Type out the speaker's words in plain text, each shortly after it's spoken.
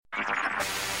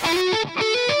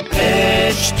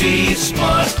HT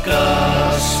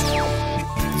Smartcast.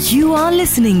 You are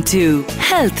listening to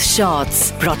Health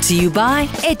Shots brought to you by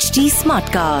HT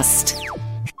Smartcast.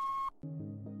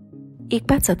 एक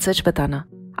बात सच बताना,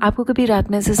 आपको कभी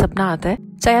रात में ऐसे सपना आता है,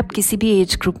 चाहे आप किसी भी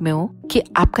एज ग्रुप में हो, कि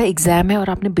आपका एग्जाम है और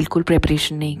आपने बिल्कुल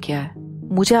प्रिपरेशन नहीं किया है?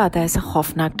 मुझे आता है ऐसा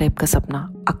खौफनाक टाइप का सपना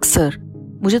अक्सर।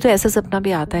 मुझे तो ऐसा सपना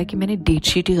भी आता है कि मैंने डेट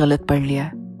शीट ही गलत पढ़ लिया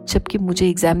है, जबकि मुझे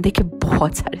एग्जाम देके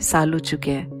बहुत सारे साल हो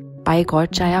चुके हैं। बाय गॉड,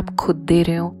 चाहे आप खुद दे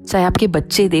रहे हो, चाहे आपके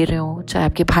बच्चे दे रहे हो, चाहे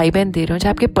आपके भाई बहन दे रहे हो,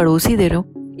 चाहे आपके पड़ोसी दे रहे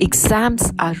हो,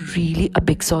 exams are really a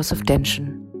big source of tension.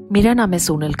 मेरा नाम है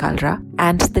Sonal Kalra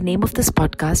and the name of this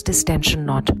podcast is Tension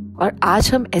Not. और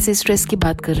आज हम ऐसे स्ट्रेस की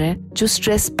बात कर रहे हैं जो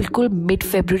स्ट्रेस बिल्कुल मिड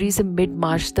फरवरी से मिड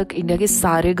मार्च तक इंडिया के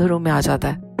सारे घरों में आ जाता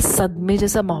है। सदमे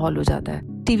जैसा माहौल हो जाता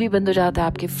है, टीवी बंद हो जाता है,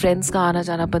 आपके फ्रेंड्स का आना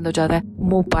जाना बंद हो जाता है,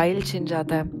 मोबाइल छिन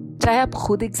जाता है। चाहे आप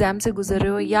खुद एग्जाम से गुजर रहे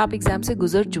हो या आप एग्जाम से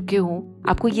गुजर चुके हो,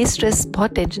 आपको ये स्ट्रेस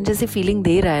बहुत टेंशन जैसी फीलिंग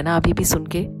दे रहा है ना अभी भी सुन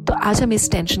के। तो आज हम इस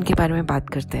टेंशन के बारे में बात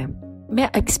करते हैं। मैं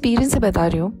एक्सपीरियंस से बता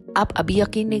रही हूँ, आप अभी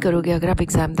यकीन नहीं करोगे अगर आप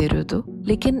एग्जाम दे रहे हो तो,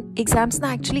 लेकिन एग्जाम्स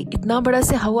ना एक्चुअली इतना बड़ा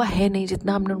से हुआ है नहीं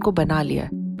जितना हमने उनको बना लिया है।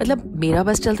 मतलब मेरा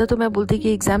बस चलता तो मैं बोलती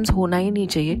कि एग्जाम्स होना ही नहीं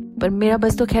चाहिए, पर मेरा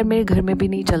बस तो खैर मेरे घर में भी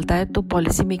नहीं चलता है, तो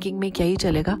पॉलिसी मेकिंग में क्या ही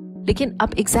चलेगा। लेकिन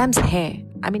अब एग्जाम्स हैं,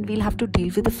 I mean we'll have to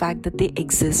deal with the fact that they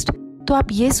exist. तो आप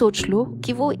ये सोच लो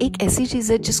कि वो एक ऐसी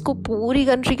चीज है जिसको पूरी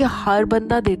कंट्री के हर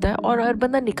बंदा देता है और हर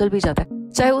बंदा निकल भी जाता है,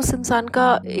 चाहे उस इंसान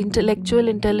का इंटेलेक्चुअल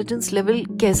इंटेलिजेंस लेवल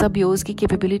कैसा भी हो, उसकी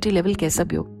कैपेबिलिटी लेवल कैसा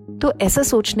भी हो। तो ऐसा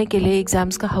सोचने के लिए,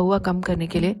 एग्जाम्स का हवा कम करने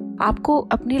के लिए, आपको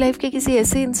अपनी लाइफ के किसी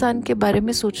ऐसे इंसान के बारे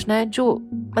में सोचना है जो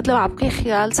मतलब आपके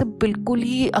ख्याल से बिल्कुल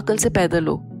ही अकल से पैदल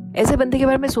हो। ऐसे बंदे के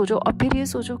बारे में सोचो और फिर ये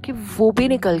सोचो कि वो भी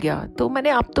निकल गया तो मैंने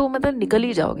आप तो मतलब निकल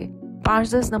ही जाओगे।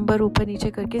 5-10 नंबर ऊपर नीचे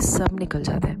करके सब निकल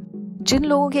जाते हैं। जिन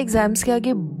लोगों के एग्जाम्स के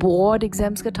आगे बोर्ड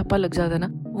एग्जाम्स का ठप्पा लग जाता है ना,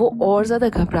 वो और ज्यादा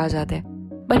घबरा जाते हैं।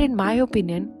 But in my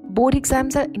opinion board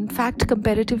exams are in fact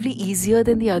comparatively easier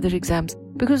than the other exams,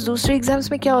 because दूसरे एग्जाम्स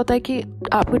में क्या होता है कि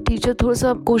आपका टीचर थोड़ा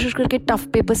सा कोशिश करके टफ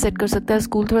पेपर सेट कर सकता है,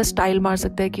 स्कूल थोड़ा स्टाइल मार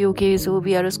सकता है कि okay so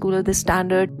we are a school of this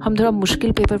standard, हम थोड़ा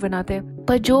मुश्किल पेपर बनाते हैं।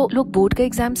 पर जो लोग बोर्ड का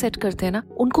एग्जाम सेट करते हैं ना,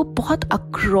 उनको बहुत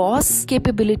across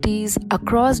capabilities,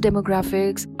 across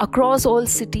demographics, across all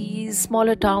cities,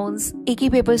 smaller towns एक ही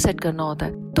पेपर सेट करना होता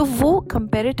है। तो वो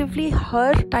कंपैरेटिवली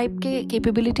हर टाइप के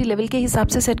कैपेबिलिटी लेवल के हिसाब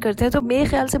से सेट करते हैं। तो मेरे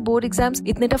ख्याल से बोर्ड एग्जाम्स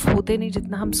इतने टफ होते नहीं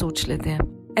जितना हम सोच लेते हैं।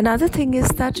 Another thing is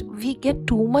that we get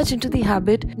too much into the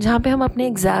habit जहाँ पे हम अपने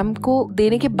एग्जाम को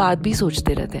देने के बाद भी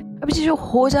सोचते रहते हैं। अभी जो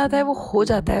हो जाता है वो हो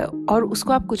जाता है और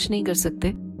उसको आप कुछ नहीं कर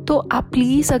सकते। तो आप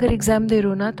प्लीज अगर एग्जाम दे रहे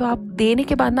हो ना, तो आप देने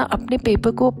के बाद ना अपने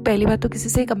पेपर को पहली बात तो किसी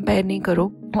से कंपेयर नहीं करो,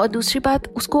 और दूसरी बात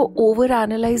उसको ओवर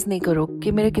एनालाइज नहीं करो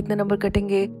कि मेरे कितने नंबर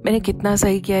कटेंगे, मैंने कितना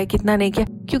सही किया है, कितना नहीं किया।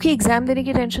 क्योंकि एग्जाम देने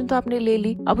की टेंशन तो आपने ले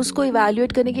ली, अब उसको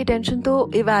इवैल्यूएट करने की टेंशन तो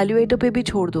इवैल्यूएटर पे भी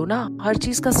छोड़ दो ना। हर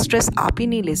चीज का स्ट्रेस आप ही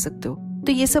नहीं ले सकते हो।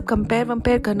 तो ये सब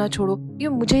कंपेयर करना छोड़ो। ये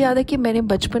मुझे याद है कि मैंने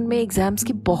बचपन में एग्जाम्स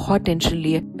की बहुत टेंशन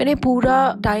ली है। मैंने पूरा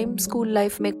टाइम स्कूल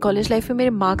लाइफ में, कॉलेज लाइफ में मेरे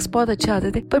मार्क्स बहुत अच्छे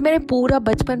आते थे, पर मैंने पूरा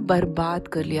बचपन बर्बाद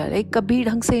कर लिया। कभी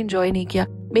ढंग से एंजॉय नहीं किया।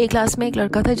 मेरी क्लास में एक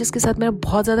लड़का था जिसके साथ मेरा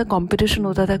बहुत ज्यादा कंपटीशन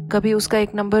होता था। कभी उसका एक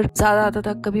नंबर ज्यादा आता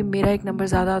था, कभी मेरा एक नंबर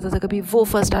ज्यादा आता था, कभी वो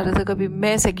फर्स्ट आता था, कभी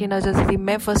मैं सेकंड आ जाती थी,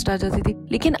 मैं फर्स्ट आ जाती थी।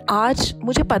 लेकिन आज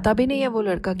मुझे पता भी नहीं है वो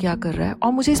लड़का क्या कर रहा है,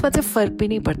 और मुझे इस बात से फर्क भी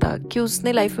नहीं पड़ता कि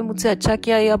उसने लाइफ में मुझसे अच्छा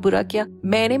किया या बुरा किया।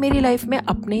 मैंने मेरी लाइफ में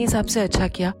अपने हिसाब से अच्छा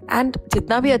किया, एंड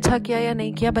जितना भी अच्छा किया या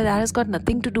नहीं किया, but that has got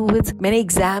nothing to do with मैंने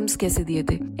एग्जाम्स कैसे दिए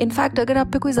थे। इनफैक्ट अगर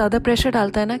आप पे कोई ज्यादा प्रेशर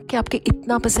डालता है ना कि आपके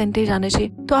इतना परसेंटेज आने चाहिए,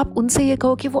 तो आप उनसे ये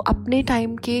कहो कि वो अपने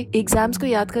टाइम के एग्जाम्स को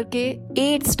याद करके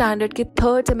 8th स्टैंडर्ड के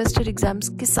 3rd सेमेस्टर एग्जाम्स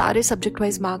के सारे सब्जेक्ट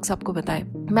वाइज मार्क्स आपको बताएं।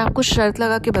 मैं आपको शर्त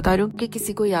लगा के बता रही हूँ कि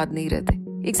किसी को याद नहीं रहते।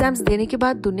 एग्जाम्स देने के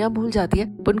बाद दुनिया भूल जाती है,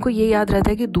 पर उनको ये याद रहता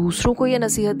है कि दूसरों को ये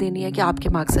नसीहत देनी है कि आपके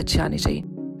मार्क्स अच्छे आने चाहिए।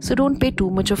 So don't pay too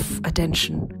much of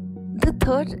attention. The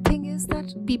third thing is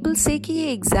that people say कि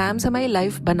ये एग्जाम्स हमारी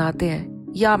लाइफ बनाते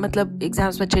हैं, या मतलब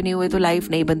एग्जाम्स में अच्छे नहीं हुए तो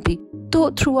लाइफ नहीं बनती। तो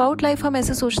थ्रू आउट लाइफ हम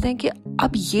ऐसे सोचते हैं कि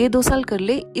अब ये 2 साल कर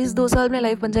ले, इस 2 साल में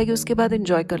लाइफ बन जाएगी, उसके बाद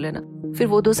एंजॉय कर लेना। फिर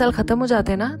वो 2 साल खत्म हो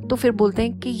जाते हैं ना, तो फिर बोलते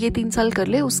हैं कि ये 3 साल कर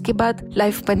ले, उसके बाद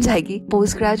लाइफ बन जाएगी,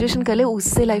 पोस्ट ग्रेजुएशन कर ले,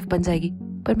 उससे लाइफ बन जाएगी।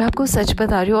 पर मैं आपको सच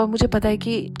बता रही हूँ, और मुझे पता है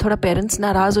कि थोड़ा पेरेंट्स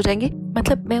नाराज हो जाएंगे,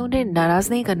 मतलब मैं उन्हें नाराज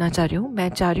नहीं करना चाह रही हूँ। मैं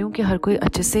चाह रही हूँ कि हर कोई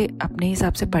अच्छे से अपने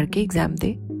हिसाब से पढ़ के exam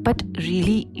they. But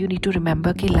really you need to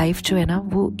remember कि लाइफ जो है ना,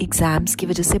 वो एग्जाम्स की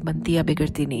वजह से बनती या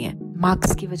बिगड़ती नहीं है,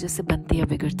 मार्क्स की वजह से बनती या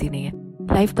बिगड़ती नहीं है।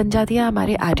 लाइफ बन जाती है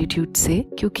हमारे एटीट्यूड से,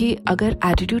 क्योंकि अगर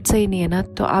एटीट्यूड सही नहीं है ना,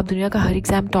 तो आप दुनिया का हर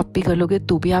एग्जाम टॉप भी कर लोगे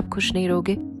तो भी आप खुश नहीं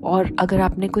रहोगे, और अगर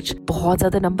आपने कुछ बहुत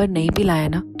ज्यादा नंबर नहीं भी लाया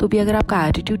ना, तो भी अगर आपका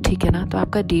एटीट्यूड ठीक है ना, तो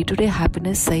आपका डे टू डे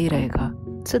हैप्पीनेस सही रहेगा।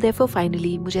 सो देयरफॉर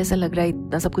फाइनली मुझे ऐसा लग रहा है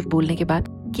इतना सब कुछ बोलने के बाद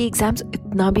कि एग्जाम्स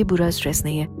इतना भी बुरा स्ट्रेस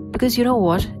नहीं है, Because you know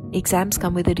what? Exams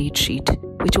come with a date sheet,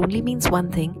 which only means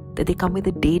one thing, that they come with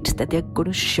a date that they're going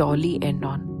to surely end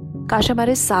on. काश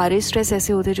हमारे सारे स्ट्रेस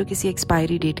ऐसे होते जो किसी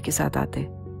एक्सपायरी डेट के साथ आते.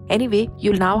 Anyway,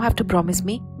 you'll now have to promise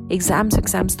me,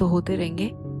 exams तो होते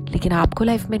रहेंगे, लेकिन आपको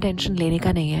लाइफ में टेंशन लेने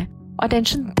का नहीं है और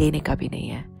टेंशन देने का भी नहीं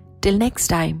है. Till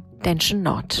next time, tension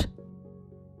not.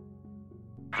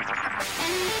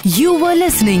 You were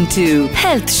listening to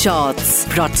Health Shots,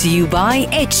 brought to you by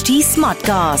HT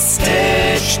Smartcast.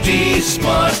 HT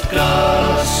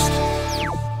Smartcast.